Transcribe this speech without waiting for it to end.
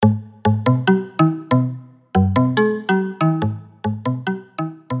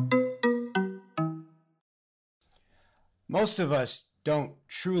Most of us don't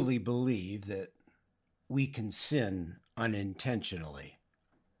truly believe that we can sin unintentionally.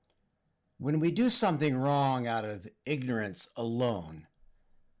 When we do something wrong out of ignorance alone,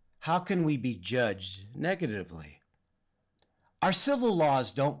 how can we be judged negatively? Our civil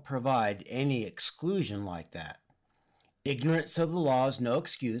laws don't provide any exclusion like that. Ignorance of the law is no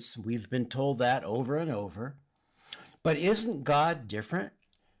excuse. We've been told that over and over. But isn't God different?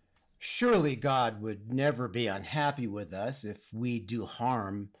 Surely God would never be unhappy with us if we do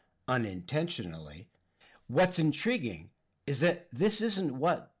harm unintentionally. What's intriguing is that this isn't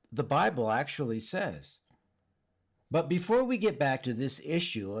what the Bible actually says. But before we get back to this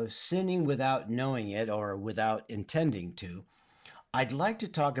issue of sinning without knowing it or without intending to, I'd like to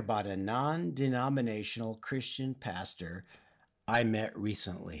talk about a non-denominational Christian pastor I met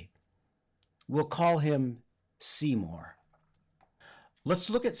recently. We'll call him Seymour.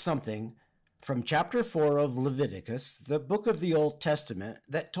 Let's look at something from chapter 4 of Leviticus, the book of the Old Testament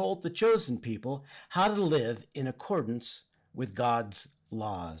that told the chosen people how to live in accordance with God's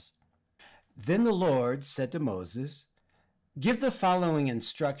laws. Then the Lord said to Moses, "Give the following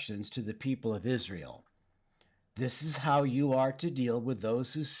instructions to the people of Israel. This is how you are to deal with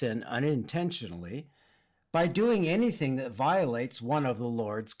those who sin unintentionally by doing anything that violates one of the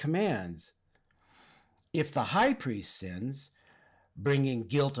Lord's commands. If the high priest sins, bringing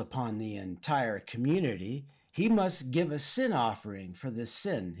guilt upon the entire community, he must give a sin offering for the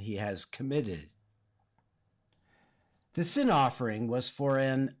sin he has committed." The sin offering was for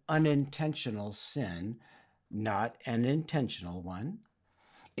an unintentional sin, not an intentional one.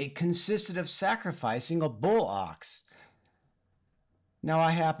 It consisted of sacrificing a bull ox. Now,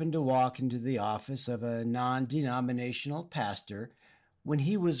 I happened to walk into the office of a non-denominational pastor when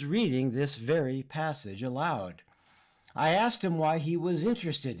he was reading this very passage aloud. I asked him why he was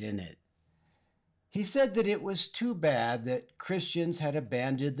interested in it. He said that it was too bad that Christians had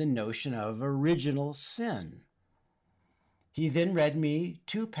abandoned the notion of original sin. He then read me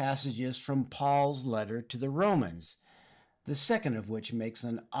two passages from Paul's letter to the Romans, the second of which makes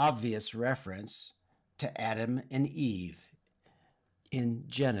an obvious reference to Adam and Eve in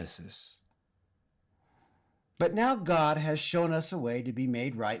Genesis. But now God has shown us a way to be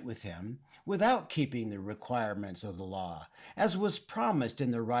made right with him without keeping the requirements of the law, as was promised in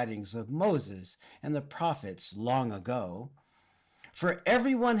the writings of Moses and the prophets long ago. For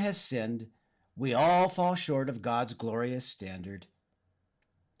everyone has sinned, we all fall short of God's glorious standard.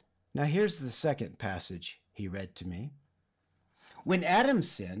 Now here's the second passage he read to me. When Adam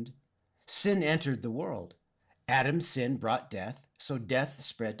sinned, sin entered the world. Adam's sin brought death, so death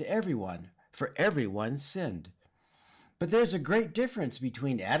spread to everyone, for everyone sinned. But there's a great difference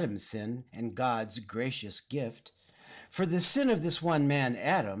between Adam's sin and God's gracious gift. For the sin of this one man,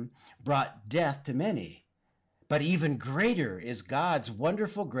 Adam, brought death to many. But even greater is God's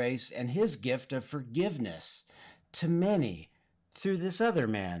wonderful grace and his gift of forgiveness to many through this other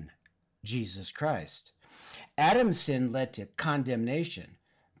man, Jesus Christ. Adam's sin led to condemnation,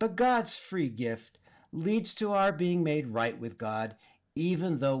 but God's free gift leads to our being made right with God,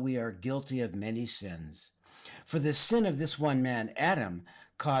 even though we are guilty of many sins. For the sin of this one man, Adam,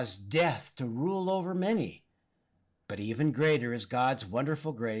 caused death to rule over many. But even greater is God's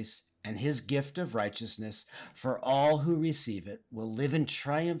wonderful grace and his gift of righteousness, for all who receive it will live in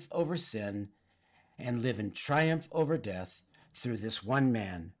triumph over sin and live in triumph over death through this one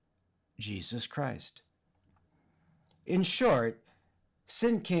man, Jesus Christ. In short,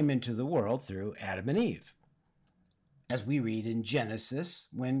 sin came into the world through Adam and Eve. As we read in Genesis,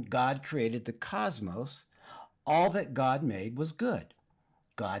 when God created the cosmos, all that God made was good.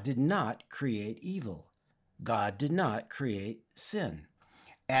 God did not create evil. God did not create sin.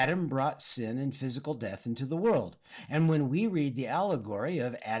 Adam brought sin and physical death into the world. And when we read the allegory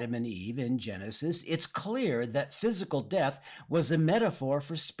of Adam and Eve in Genesis, it's clear that physical death was a metaphor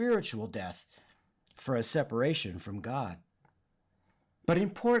for spiritual death, for a separation from God. But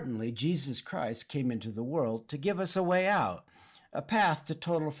importantly, Jesus Christ came into the world to give us a way out, a path to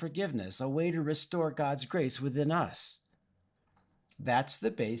total forgiveness, a way to restore God's grace within us. That's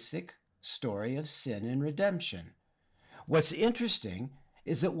the basic story of sin and redemption. What's interesting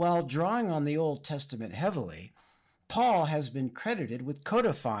is that while drawing on the Old Testament heavily, Paul has been credited with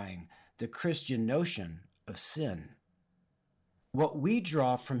codifying the Christian notion of sin. What we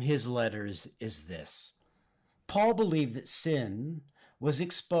draw from his letters is this. Paul believed that sin was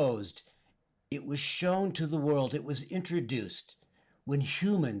exposed. It was shown to the world. It was introduced when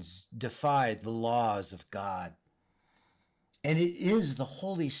humans defied the laws of God. And it is the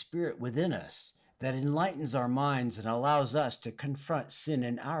Holy Spirit within us that enlightens our minds and allows us to confront sin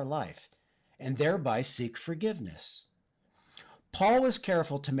in our life and thereby seek forgiveness. Paul was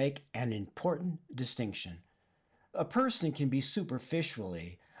careful to make an important distinction. A person can be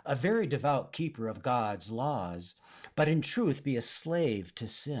superficially a very devout keeper of God's laws, but in truth be a slave to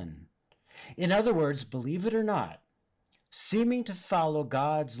sin. In other words, believe it or not, seeming to follow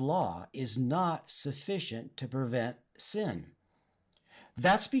God's law is not sufficient to prevent sin.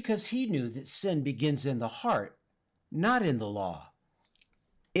 That's because he knew that sin begins in the heart, not in the law.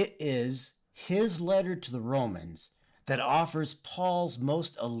 It is his letter to the Romans that offers Paul's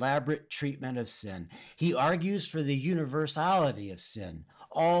most elaborate treatment of sin. He argues for the universality of sin.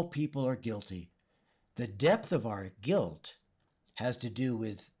 All people are guilty. The depth of our guilt has to do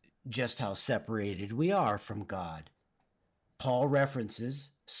with just how separated we are from God. Paul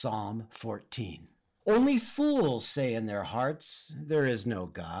references Psalm 14. Only fools say in their hearts, there is no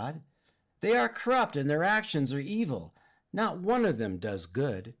God. They are corrupt and their actions are evil. Not one of them does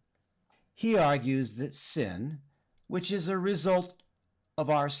good. He argues that sin, which is a result of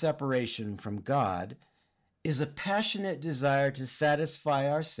our separation from God, is a passionate desire to satisfy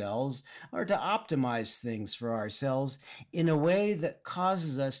ourselves or to optimize things for ourselves in a way that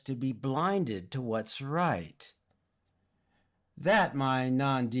causes us to be blinded to what's right. That, my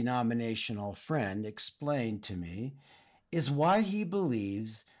non-denominational friend explained to me, is why he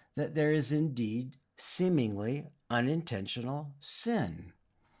believes that there is indeed seemingly unintentional sin.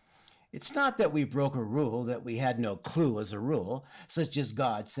 It's not that we broke a rule that we had no clue was a rule, such as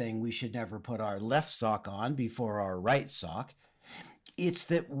God saying we should never put our left sock on before our right sock. It's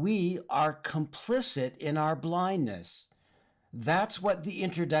that we are complicit in our blindness. That's what the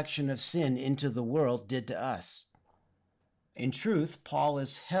introduction of sin into the world did to us. In truth, Paul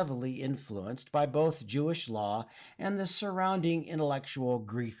is heavily influenced by both Jewish law and the surrounding intellectual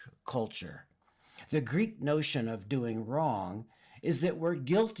Greek culture. The Greek notion of doing wrong is that we're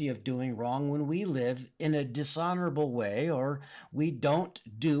guilty of doing wrong when we live in a dishonorable way or we don't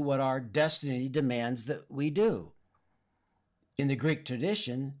do what our destiny demands that we do. In the Greek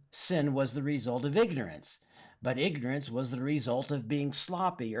tradition, sin was the result of ignorance, but ignorance was the result of being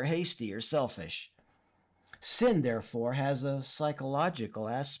sloppy or hasty or selfish. Sin, therefore, has a psychological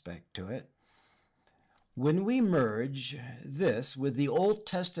aspect to it. When we merge this with the Old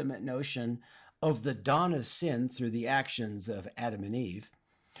Testament notion of the dawn of sin through the actions of Adam and Eve,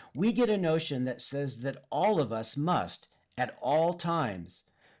 we get a notion that says that all of us must, at all times,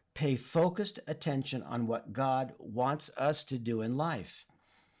 pay focused attention on what God wants us to do in life.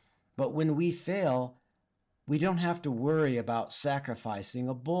 But when we fail, we don't have to worry about sacrificing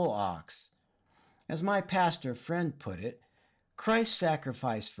a bull ox. As my pastor friend put it, Christ's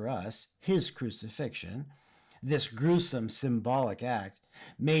sacrifice for us, his crucifixion, this gruesome symbolic act,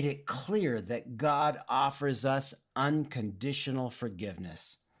 made it clear that God offers us unconditional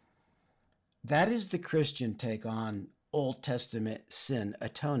forgiveness. That is the Christian take on Old Testament sin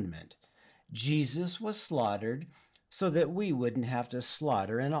atonement. Jesus was slaughtered so that we wouldn't have to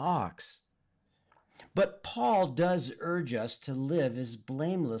slaughter an ox. But Paul does urge us to live as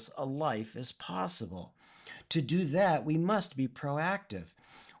blameless a life as possible. To do that, we must be proactive.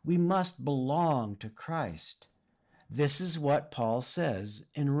 We must belong to Christ. This is what Paul says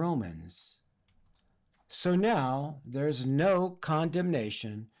in Romans. So now there's no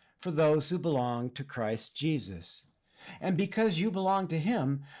condemnation for those who belong to Christ Jesus. And because you belong to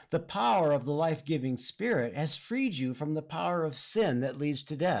him, the power of the life-giving Spirit has freed you from the power of sin that leads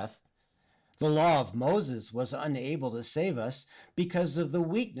to death. The law of Moses was unable to save us because of the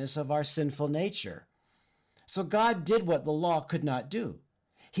weakness of our sinful nature. So God did what the law could not do.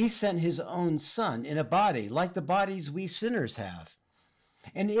 He sent his own Son in a body like the bodies we sinners have.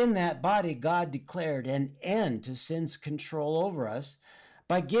 And in that body, God declared an end to sin's control over us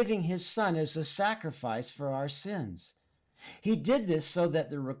by giving his Son as a sacrifice for our sins. He did this so that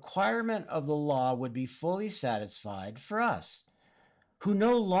the requirement of the law would be fully satisfied for us, who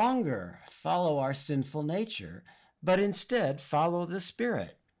no longer follow our sinful nature, but instead follow the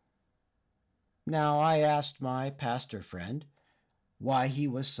Spirit. Now, I asked my pastor friend why he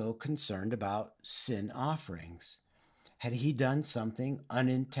was so concerned about sin offerings. Had he done something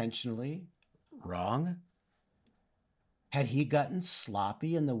unintentionally wrong? Had he gotten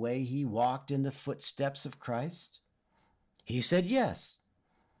sloppy in the way he walked in the footsteps of Christ? He said yes,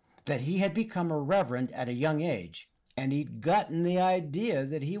 that he had become a reverend at a young age, and he'd gotten the idea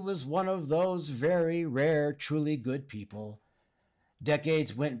that he was one of those very rare, truly good people.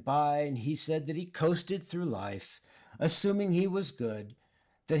 Decades went by, and he said that he coasted through life, assuming he was good,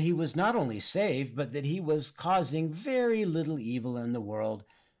 that he was not only saved, but that he was causing very little evil in the world,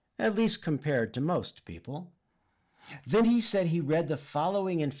 at least compared to most people. Then he said he read the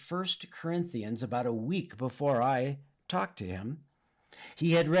following in 1 Corinthians about a week before I talked to him.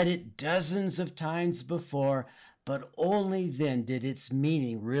 He had read it dozens of times before, but only then did its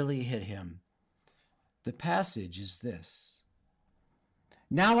meaning really hit him. The passage is this: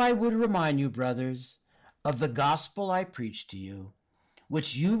 "Now I would remind you, brothers, of the gospel I preached to you,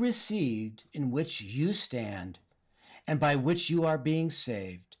 which you received, in which you stand, and by which you are being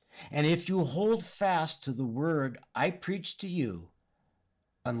saved. And if you hold fast to the word I preached to you,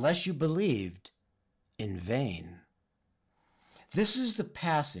 unless you believed in vain." This is the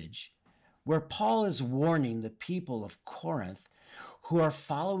passage where Paul is warning the people of Corinth who are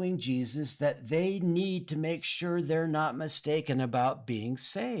following Jesus that they need to make sure they're not mistaken about being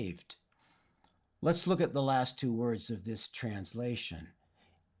saved. Let's look at the last two words of this translation: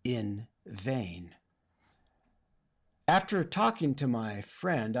 in vain. After talking to my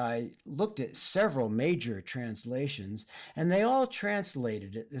friend, I looked at several major translations, and they all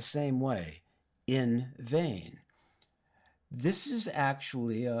translated it the same way: in vain. This is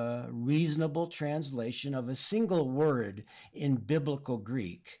actually a reasonable translation of a single word in biblical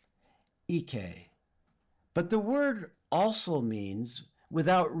Greek, ike. But the word also means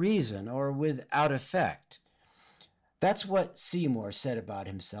without reason or without effect. That's what Seymour said about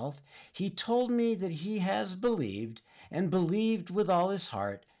himself. He told me that he has believed, and believed with all his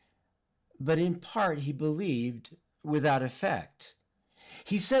heart, but in part he believed without effect.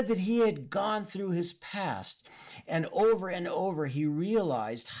 He said that he had gone through his past, and over he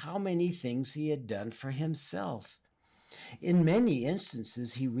realized how many things he had done for himself. In many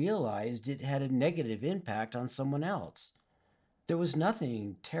instances, he realized it had a negative impact on someone else. There was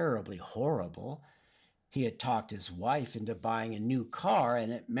nothing terribly horrible. He had talked his wife into buying a new car,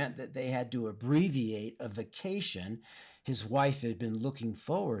 and it meant that they had to abbreviate a vacation his wife had been looking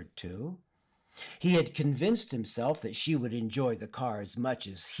forward to. He had convinced himself that she would enjoy the car as much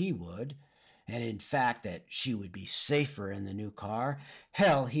as he would, and in fact that she would be safer in the new car.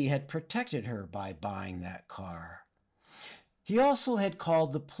 Hell, he had protected her by buying that car. He also had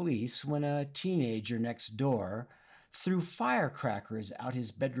called the police when a teenager next door threw firecrackers out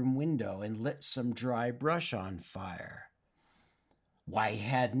his bedroom window and lit some dry brush on fire. Why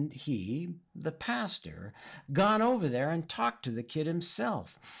hadn't he, the pastor, gone over there and talked to the kid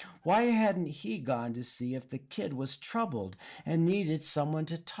himself? Why hadn't he gone to see if the kid was troubled and needed someone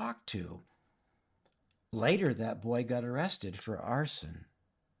to talk to? Later, that boy got arrested for arson.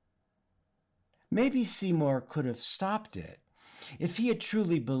 Maybe Seymour could have stopped it. If he had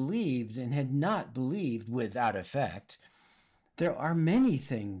truly believed and had not believed without effect, there are many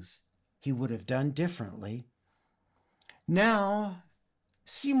things he would have done differently. Now,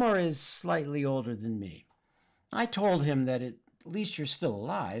 Seymour is slightly older than me. I told him that at least you're still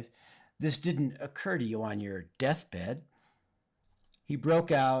alive. This didn't occur to you on your deathbed. He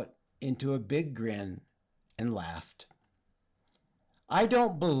broke out into a big grin and laughed. I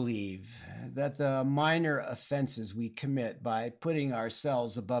don't believe that the minor offenses we commit by putting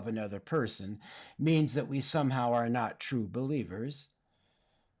ourselves above another person means that we somehow are not true believers.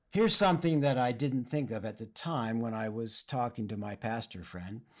 Here's something that I didn't think of at the time when I was talking to my pastor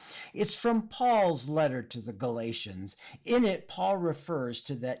friend. It's from Paul's letter to the Galatians. In it, Paul refers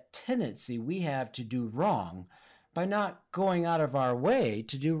to that tendency we have to do wrong by not going out of our way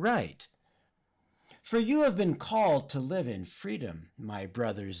to do right. For you have been called to live in freedom, my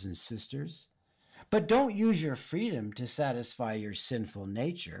brothers and sisters. But don't use your freedom to satisfy your sinful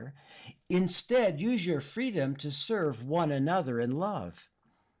nature. Instead, use your freedom to serve one another in love.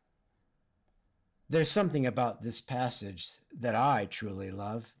 There's something about this passage that I truly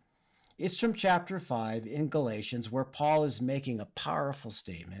love. It's from chapter 5 in Galatians, where Paul is making a powerful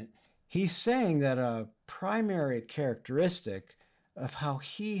statement. He's saying that a primary characteristic of how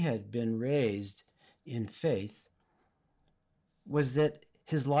he had been raised in faith was that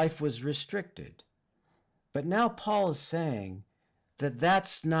his life was restricted. But now Paul is saying that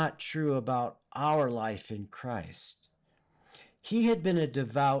that's not true about our life in Christ. He had been a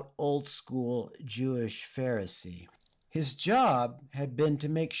devout, old-school Jewish Pharisee. His job had been to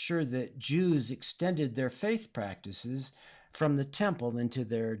make sure that Jews extended their faith practices from the temple into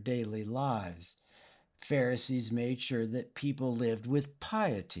their daily lives. Pharisees made sure that people lived with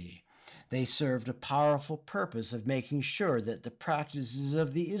piety. They served a powerful purpose of making sure that the practices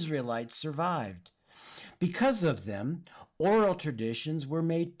of the Israelites survived. Because of them, oral traditions were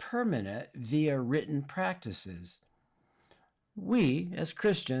made permanent via written practices. We, as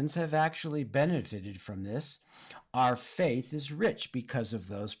Christians, have actually benefited from this. Our faith is rich because of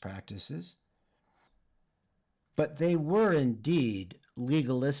those practices. But they were indeed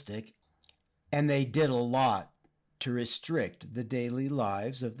legalistic, and they did a lot to restrict the daily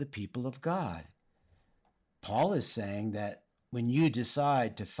lives of the people of God. Paul is saying that when you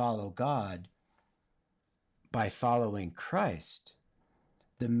decide to follow God by following Christ,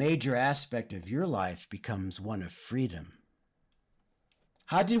 the major aspect of your life becomes one of freedom.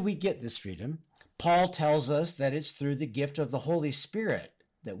 How did we get this freedom? Paul tells us that it's through the gift of the Holy Spirit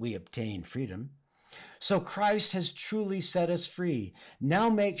that we obtain freedom. So Christ has truly set us free. Now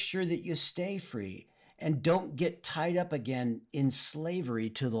make sure that you stay free and don't get tied up again in slavery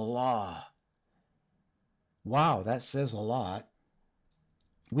to the law. Wow, that says a lot.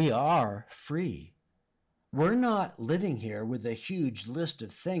 We are free. We're not living here with a huge list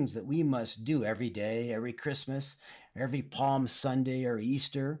of things that we must do every day, every Christmas, every Palm Sunday or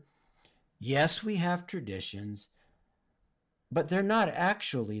Easter. Yes, we have traditions, but they're not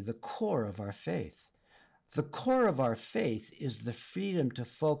actually the core of our faith. The core of our faith is the freedom to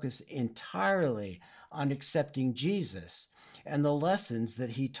focus entirely on accepting Jesus and the lessons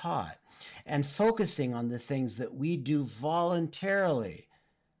that he taught, and focusing on the things that we do voluntarily,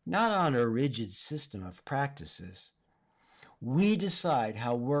 not on a rigid system of practices. We decide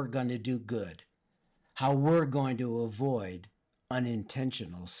how we're going to do good, how we're going to avoid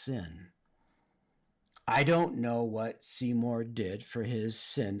unintentional sin. I don't know what Seymour did for his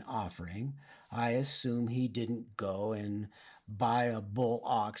sin offering. I assume he didn't go and buy a bull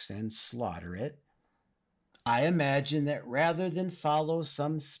ox and slaughter it. I imagine that rather than follow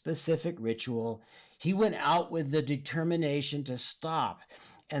some specific ritual, he went out with the determination to stop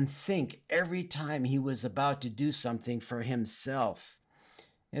and think every time he was about to do something for himself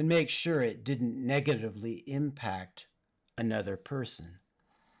and make sure it didn't negatively impact another person.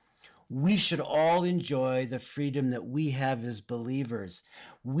 We should all enjoy the freedom that we have as believers.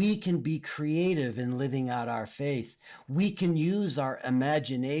 We can be creative in living out our faith. We can use our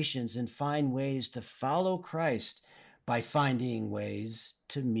imaginations and find ways to follow Christ by finding ways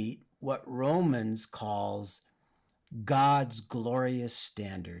to meet what Romans calls God's glorious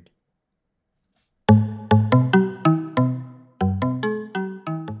standard.